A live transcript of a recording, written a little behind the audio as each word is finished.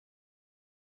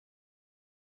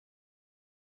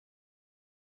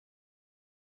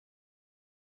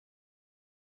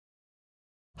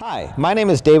Hi, my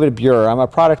name is David Buer. I'm a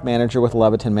product manager with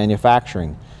Leviton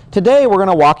Manufacturing. Today we're going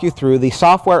to walk you through the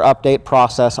software update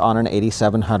process on an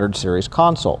 8700 series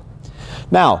console.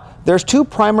 Now, there's two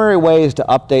primary ways to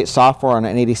update software on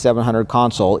an 8700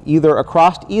 console, either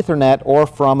across Ethernet or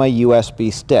from a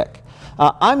USB stick.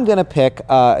 I'm going to pick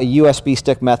a USB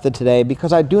stick method today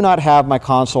because I do not have my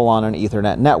console on an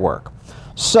Ethernet network.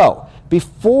 So,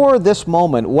 before this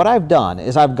moment, what I've done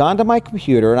is I've gone to my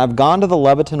computer and I've gone to the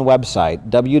Leviton website,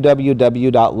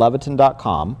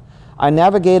 www.leviton.com. I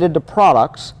navigated to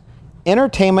Products,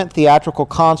 Entertainment Theatrical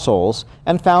Consoles,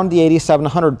 and found the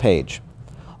 8700 page.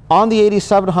 On the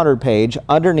 8700 page,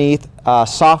 underneath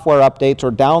software updates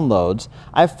or downloads,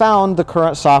 I found the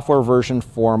current software version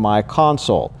for my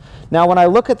console. Now, when I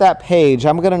look at that page,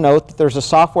 I'm going to note that there's a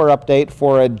software update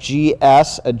for a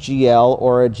GS, a GL,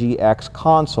 or a GX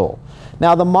console.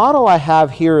 Now, the model I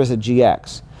have here is a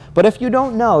GX, but if you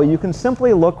don't know, you can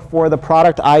simply look for the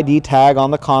product ID tag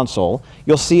on the console.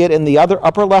 You'll see it in the other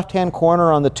upper left-hand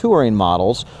corner on the touring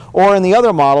models, or in the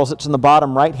other models, it's in the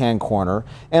bottom right-hand corner,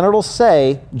 and it'll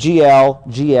say GL,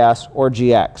 GS, or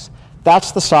GX.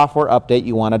 That's the software update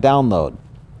you want to download.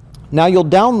 Now, you'll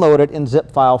download it in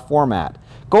zip file format.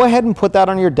 Go ahead and put that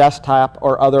on your desktop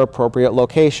or other appropriate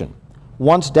location.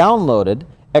 Once downloaded,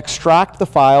 extract the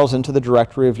files into the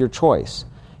directory of your choice.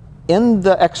 In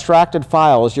the extracted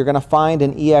files, you're going to find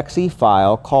an exe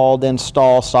file called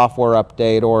install software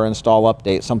update or install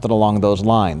update, something along those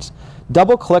lines.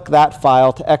 Double-click that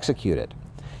file to execute it.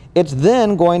 It's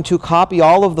then going to copy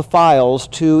all of the files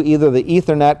to either the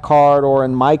Ethernet card or,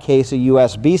 in my case, a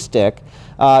USB stick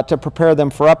to prepare them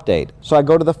for update. So I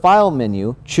go to the File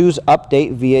menu, choose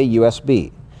Update via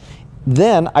USB.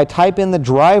 Then I type in the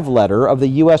drive letter of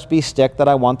the USB stick that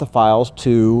I want the files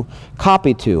to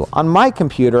copy to. On my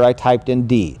computer, I typed in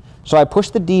D. So I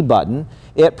push the D button.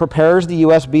 It prepares the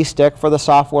USB stick for the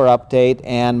software update,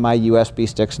 and my USB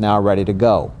stick's now ready to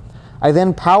go. I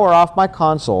then power off my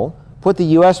console, put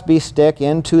the USB stick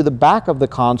into the back of the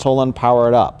console, and power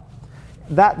it up.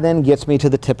 That then gets me to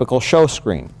the typical show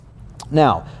screen.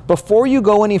 Now, before you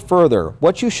go any further,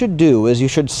 what you should do is you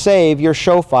should save your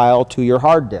show file to your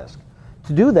hard disk.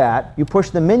 To do that, you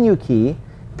push the menu key,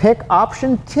 pick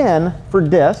option 10 for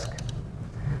disk,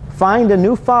 find a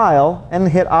new file, and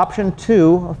hit option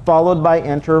 2 followed by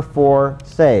enter for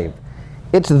save.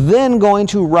 It's then going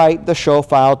to write the show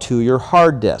file to your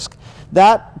hard disk.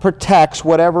 That protects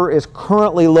whatever is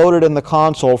currently loaded in the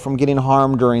console from getting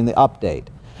harmed during the update.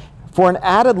 For an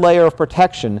added layer of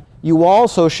protection, you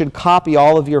also should copy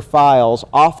all of your files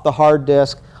off the hard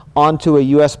disk onto a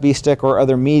USB stick or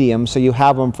other medium so you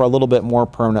have them for a little bit more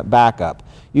permanent backup.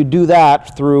 You do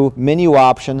that through menu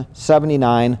option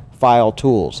 79 File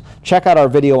Tools. Check out our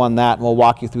video on that and we'll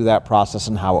walk you through that process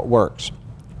and how it works.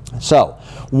 So,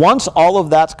 once all of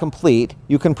that's complete,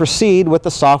 you can proceed with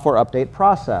the software update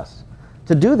process.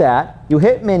 To do that, you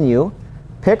hit Menu,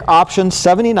 pick option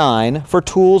 79 for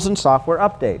Tools and Software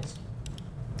Updates.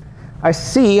 I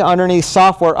see underneath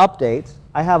Software Updates,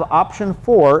 I have option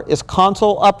 4 is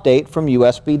Console Update from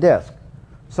USB Disk.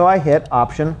 So I hit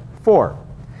option 4.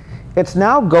 It's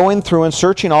now going through and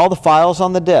searching all the files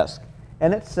on the disk,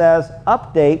 and it says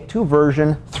Update to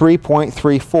version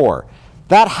 3.34.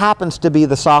 That happens to be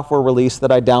the software release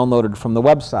that I downloaded from the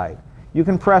website. You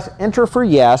can press Enter for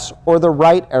yes or the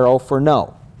right arrow for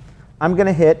no. I'm going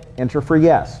to hit Enter for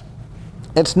yes.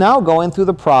 It's now going through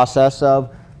the process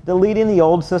of deleting the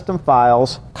old system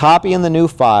files, copying the new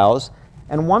files,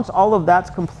 and once all of that's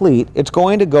complete, it's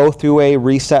going to go through a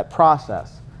reset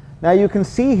process. Now you can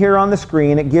see here on the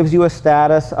screen, it gives you a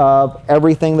status of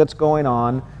everything that's going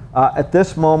on. At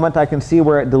this moment, I can see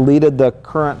where it deleted the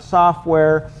current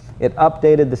software, it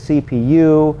updated the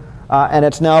CPU, and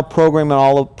it's now programming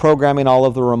all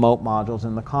of the remote modules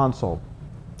in the console.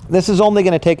 This is only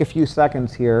going to take a few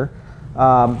seconds here.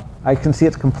 I can see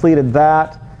it's completed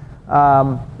that.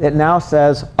 It now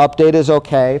says update is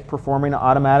OK, performing an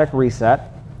automatic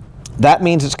reset. That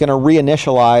means it's going to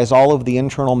reinitialize all of the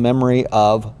internal memory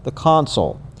of the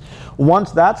console.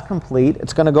 Once that's complete,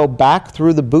 it's going to go back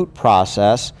through the boot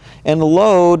process and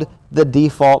load the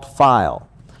default file.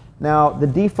 Now, the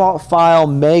default file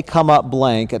may come up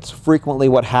blank. It's frequently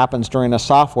what happens during a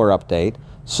software update.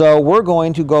 So we're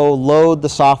going to go load the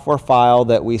software file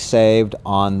that we saved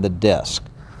on the disk.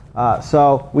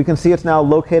 So we can see it's now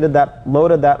loaded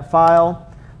that file.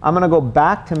 I'm going to go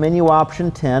back to menu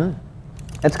option 10.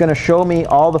 It's going to show me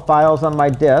all the files on my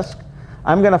disk.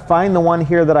 I'm going to find the one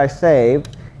here that I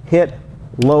saved, hit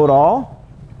Load All.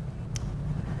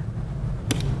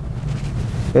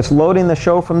 It's loading the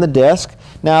show from the disk.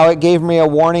 Now, it gave me a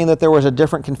warning that there was a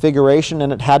different configuration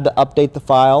and it had to update the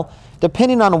file.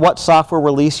 Depending on what software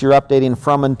release you're updating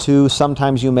from and to,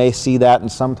 sometimes you may see that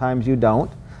and sometimes you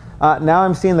don't. Now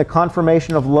I'm seeing the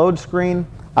confirmation of load screen.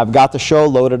 I've got the show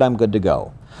loaded, I'm good to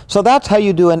go. So that's how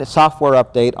you do a software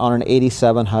update on an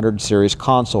 8700 series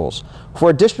consoles. For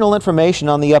additional information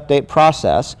on the update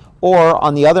process or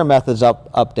on the other methods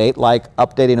of update, like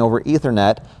updating over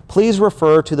Ethernet, please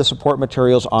refer to the support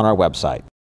materials on our website.